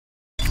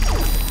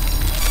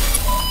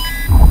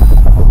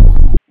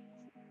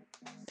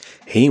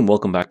Hey and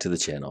welcome back to the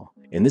channel.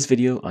 In this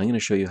video, I'm going to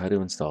show you how to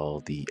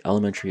install the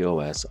elementary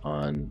OS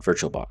on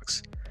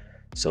VirtualBox.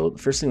 So the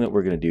first thing that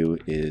we're going to do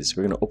is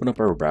we're going to open up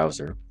our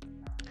browser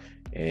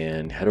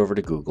and head over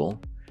to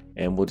Google,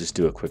 and we'll just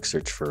do a quick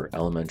search for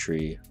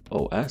elementary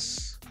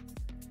OS.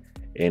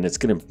 And it's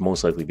going to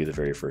most likely be the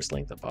very first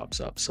link that pops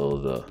up. So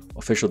the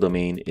official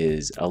domain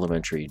is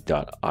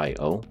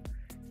elementary.io.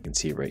 You can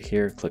see right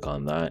here, click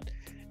on that.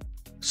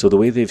 So the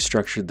way they've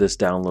structured this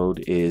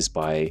download is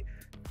by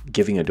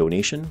giving a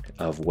donation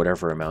of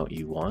whatever amount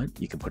you want.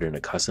 You can put in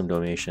a custom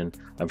donation.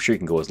 I'm sure you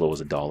can go as low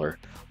as $1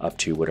 up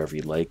to whatever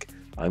you like.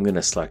 I'm going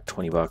to select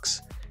 20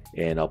 bucks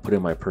and I'll put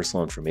in my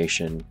personal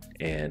information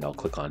and I'll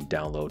click on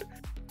download.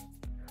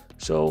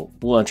 So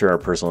we'll enter our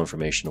personal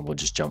information and we'll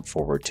just jump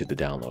forward to the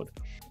download.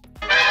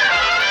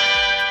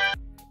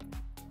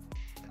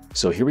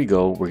 So here we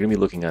go. We're going to be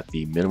looking at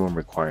the minimum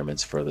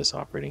requirements for this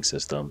operating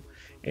system,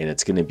 and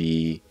it's going to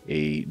be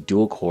a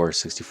dual core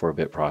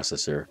 64-bit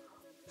processor,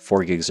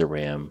 4 gigs of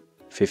RAM,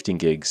 15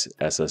 gigs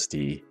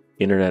SSD,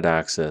 internet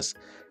access,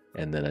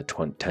 and then a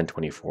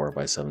 1024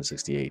 by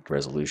 768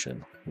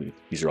 resolution.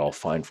 These are all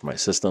fine for my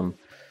system.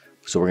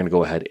 So we're going to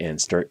go ahead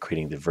and start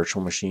creating the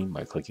virtual machine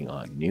by clicking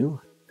on new.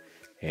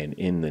 And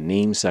in the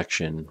name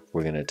section,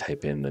 we're going to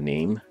type in the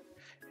name,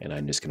 and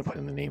I'm just going to put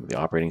in the name of the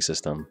operating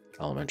system,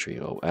 elementary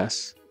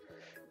OS.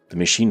 The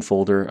machine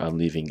folder I'm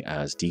leaving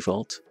as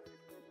default.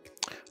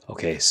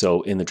 Okay,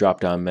 so in the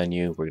drop-down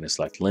menu, we're going to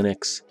select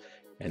Linux.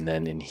 And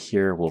then in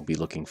here, we'll be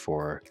looking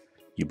for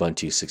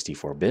Ubuntu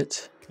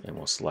 64-bit, and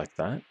we'll select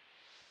that.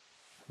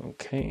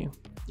 Okay,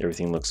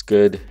 everything looks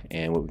good.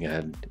 And what we can go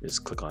ahead is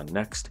click on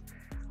next.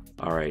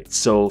 All right,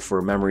 so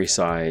for memory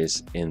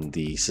size in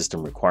the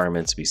system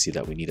requirements, we see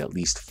that we need at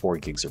least 4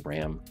 gigs of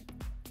RAM.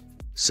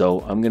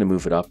 So I'm gonna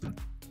move it up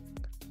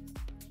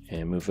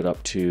and move it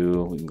up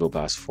to, we can go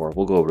past 4.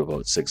 We'll go over to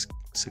about 6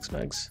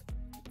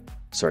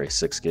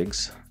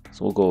 gigs.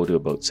 So we'll go to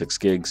about 6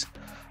 gigs.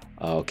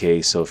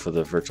 Okay, so for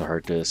the virtual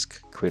hard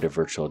disk, create a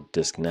virtual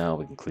disk now.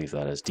 We can leave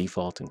that as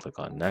default and click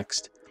on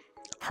next.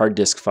 Hard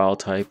disk file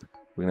type,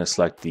 we're going to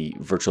select the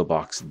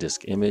VirtualBox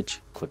disk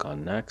image, click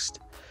on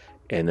next.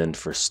 And then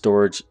for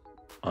storage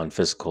on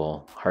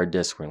physical hard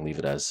disk, we're going to leave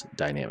it as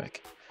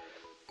dynamic.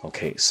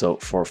 Okay, so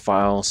for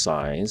file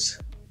size,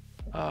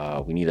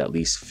 we need at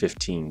least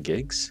 15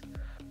 gigs.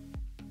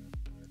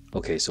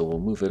 Okay, so we'll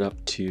move it up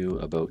to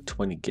about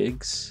 20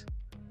 gigs.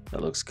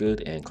 That looks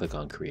good, and click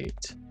on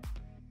create.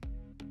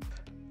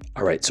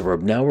 All right, so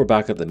we're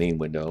back at the main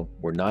window.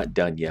 We're not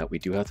done yet. We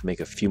do have to make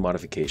a few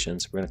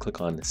modifications. We're going to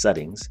click on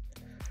settings,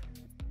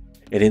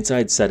 and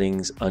inside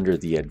settings under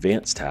the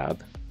advanced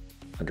tab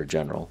under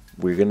general,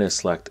 we're going to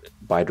select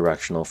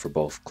bidirectional for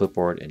both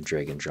clipboard and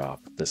drag and drop.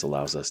 This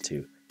allows us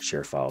to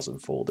share files and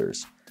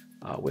folders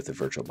with the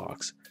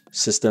VirtualBox.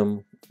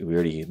 System, we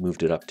already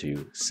moved it up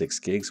to 6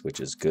 gigs, which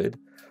is good.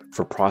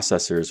 For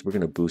processors, we're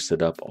going to boost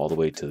it up all the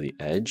way to the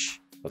edge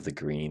of the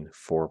green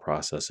for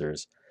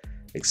processors.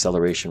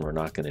 Acceleration, we're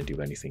not going to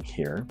do anything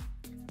here.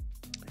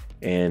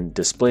 And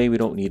display, we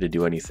don't need to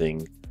do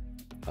anything,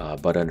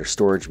 but under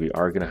storage, we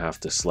are going to have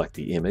to select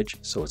the image.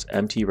 So it's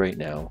empty right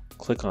now.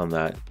 Click on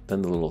that,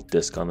 then the little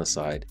disk on the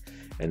side,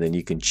 and then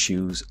you can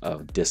choose a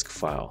disk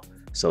file.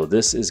 So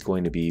this is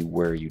going to be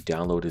where you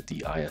downloaded the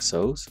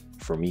ISOs.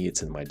 For me,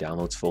 it's in my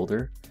downloads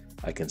folder.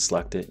 I can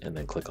select it and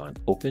then click on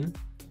open.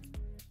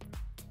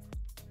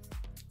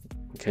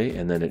 Okay,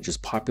 and then it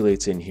just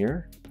populates in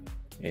here.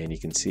 And you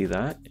can see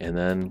that, and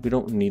then we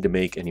don't need to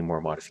make any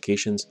more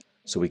modifications,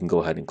 so we can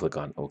go ahead and click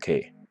on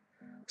OK.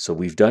 So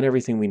we've done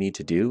everything we need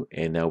to do,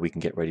 and now we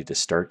can get ready to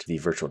start the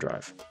virtual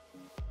drive.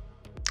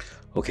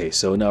 Okay,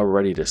 so now we're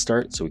ready to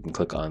start, so we can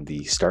click on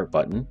the start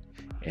button,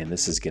 and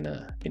this is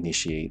gonna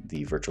initiate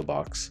the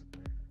VirtualBox,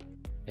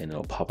 and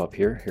it'll pop up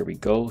here. Here we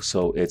go.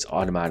 So it's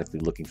automatically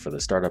looking for the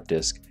startup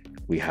disk.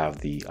 We have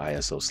the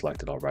ISO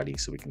selected already,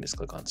 so we can just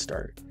click on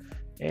start.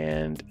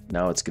 And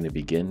now it's going to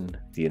begin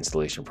the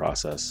installation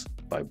process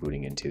by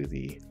booting into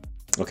the...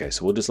 Okay,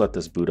 so we'll just let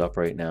this boot up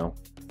right now,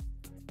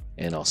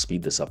 and I'll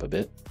speed this up a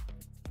bit.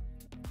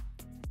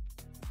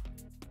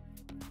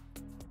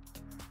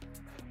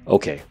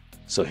 Okay,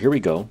 so here we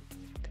go.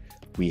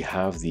 We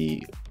have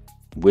the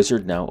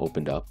wizard now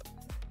opened up,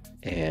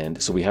 and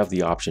so we have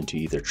the option to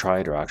either try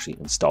it or actually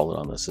install it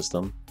on the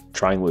system.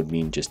 Trying would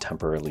mean just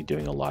temporarily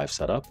doing a live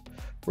setup.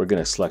 We're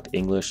going to select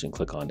English and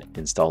click on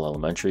Install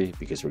Elementary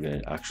because we're going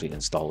to actually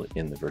install it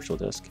in the virtual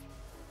disk.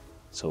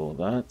 So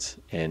that,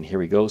 and here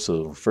we go.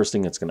 So the first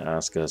thing it's going to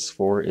ask us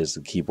for is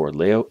the keyboard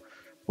layout.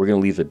 We're going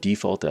to leave the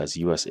default as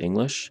US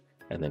English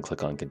and then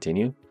click on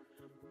Continue.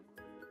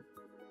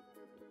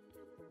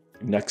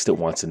 Next, it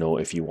wants to know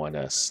if you want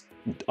to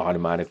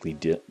automatically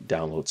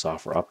download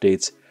software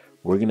updates.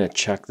 We're going to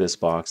check this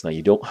box. Now,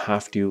 you don't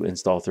have to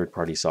install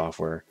third-party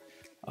software.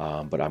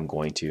 But I'm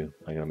going to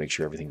make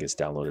sure everything gets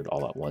downloaded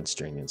all at once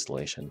during the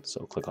installation.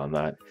 So click on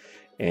that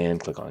and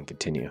click on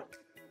continue.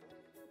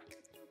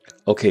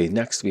 Okay,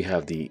 next we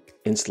have the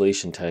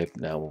installation type.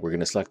 Now we're going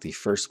to select the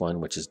first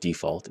one, which is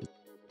default.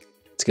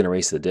 It's going to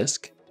erase the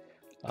disk.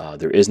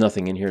 There is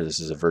nothing in here. This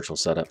is a virtual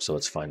setup, so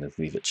it's fine to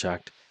leave it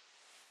checked.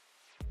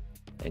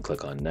 And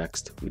click on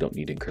next. We don't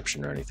need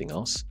encryption or anything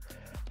else.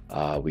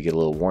 We get a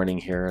little warning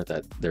here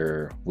that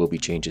there will be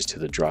changes to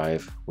the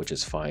drive, which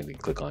is fine. We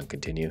can click on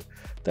continue.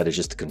 That is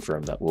just to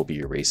confirm that we'll be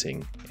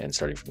erasing and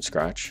starting from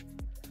scratch.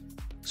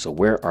 So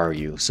where are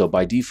you? So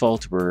by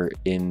default, we're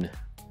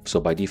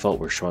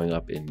showing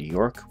up in New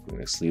York. We're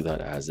going to leave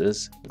that as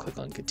is and click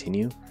on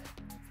continue.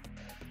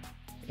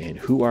 And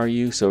who are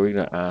you? So we're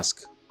going to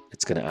ask,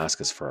 it's going to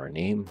ask us for our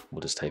name.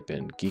 We'll just type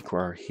in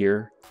GEEKrar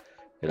here.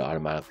 It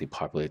automatically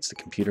populates the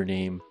computer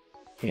name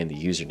and the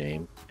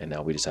username. And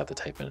now we just have to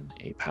type in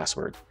a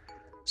password.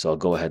 So I'll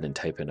go ahead and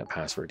type in a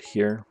password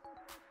here.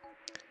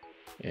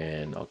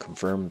 And I'll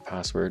confirm the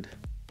password.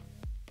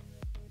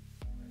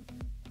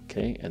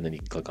 Okay, and then you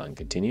can click on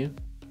continue.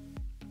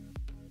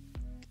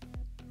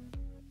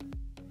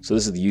 So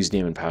this is the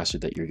username and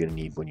password that you're going to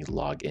need when you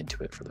log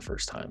into it for the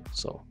first time.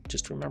 So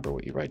just remember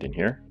what you write in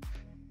here.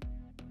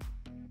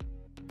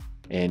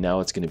 And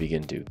now it's going to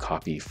begin to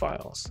copy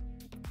files.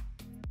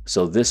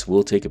 So this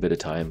will take a bit of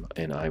time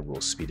and I will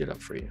speed it up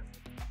for you.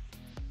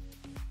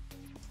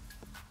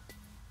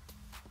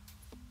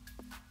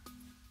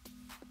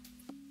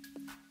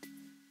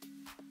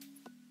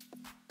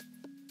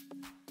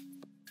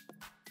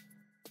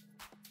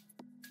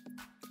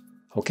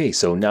 Okay,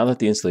 so now that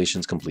the installation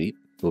is complete,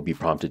 we'll be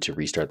prompted to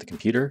restart the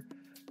computer.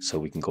 So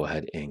we can go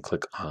ahead and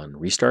click on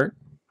restart.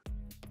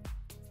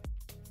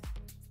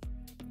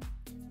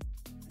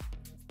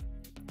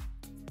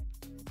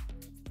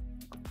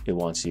 It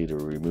wants you to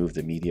remove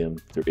the medium.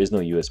 There is no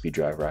USB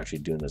drive. We're actually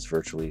doing this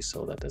virtually,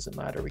 so that doesn't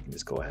matter. We can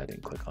just go ahead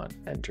and click on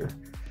enter.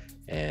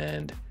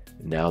 And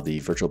now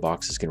the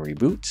VirtualBox is going to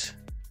reboot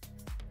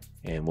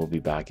and we'll be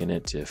back in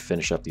it to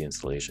finish up the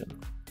installation.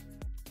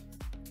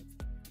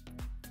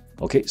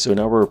 Okay, so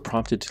now we're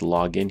prompted to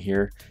log in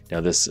here. Now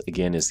this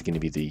again is going to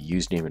be the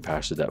username and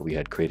password that we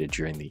had created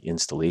during the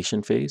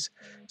installation phase.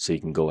 So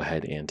you can go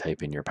ahead and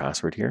type in your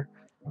password here,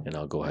 and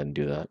I'll go ahead and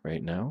do that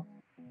right now.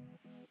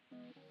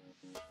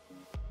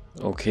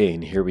 Okay,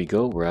 and here we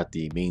go. We're at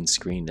the main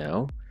screen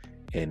now,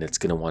 and it's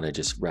going to want to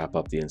just wrap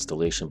up the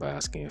installation by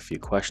asking a few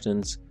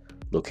questions.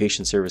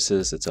 Location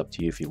services, it's up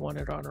to you if you want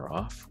it on or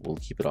off. We'll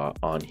keep it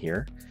on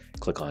here.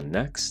 Click on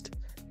next.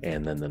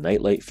 And then the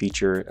nightlight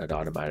feature, it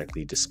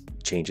automatically just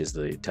changes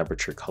the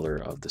temperature color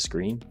of the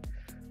screen.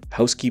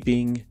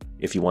 Housekeeping,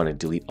 if you want to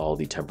delete all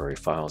the temporary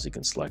files, you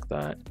can select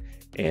that.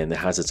 And it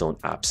has its own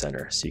app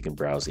center, so you can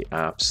browse the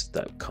apps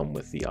that come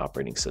with the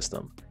operating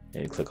system.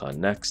 And click on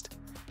next.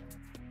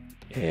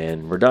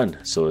 And we're done.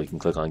 So you can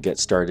click on get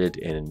started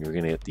and you're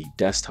going to get the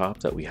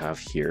desktop that we have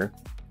here.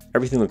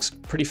 Everything looks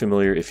pretty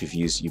familiar if you've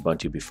used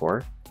Ubuntu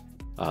before.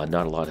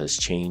 Not a lot has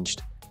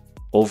changed.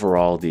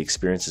 Overall, the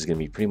experience is going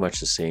to be pretty much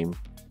the same.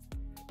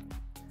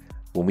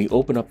 When we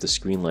open up the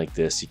screen like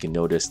this, you can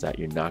notice that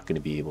you're not going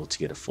to be able to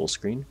get a full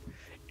screen.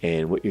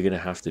 And what you're going to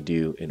have to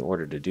do in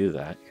order to do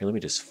that, here, let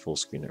me just full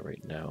screen it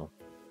right now.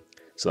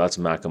 So that's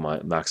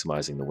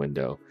maximizing the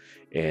window.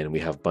 And we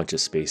have a bunch of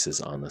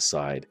spaces on the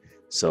side.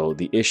 So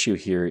the issue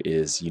here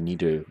is you need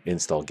to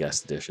install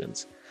guest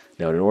editions.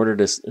 Now, in order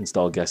to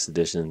install guest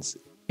editions,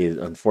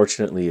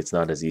 unfortunately, it's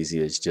not as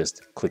easy as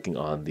just clicking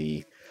on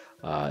the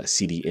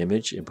CD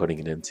image and putting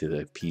it into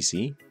the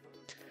PC.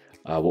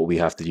 What we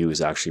have to do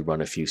is actually run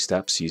a few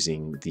steps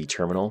using the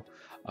terminal.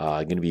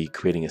 I'm going to be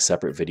creating a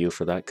separate video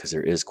for that because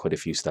there is quite a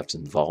few steps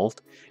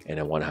involved and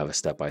I want to have a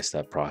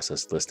step-by-step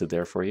process listed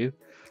there for you.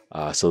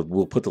 So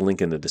we'll put the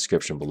link in the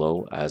description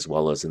below, as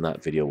well as in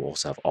that video we'll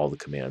also have all the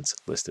commands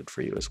listed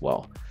for you as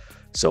well.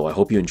 So I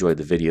hope you enjoyed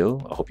the video.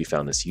 I hope you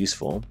found this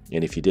useful.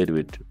 And if you did,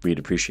 we'd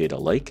appreciate a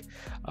like.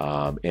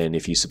 And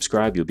if you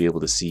subscribe, you'll be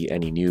able to see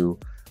any new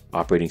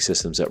operating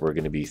systems that we're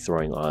going to be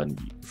throwing on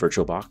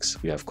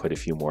VirtualBox. We have quite a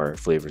few more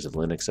flavors of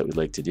Linux that we'd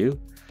like to do.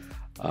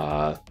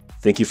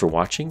 Thank you for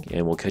watching,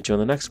 and we'll catch you on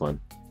the next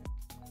one.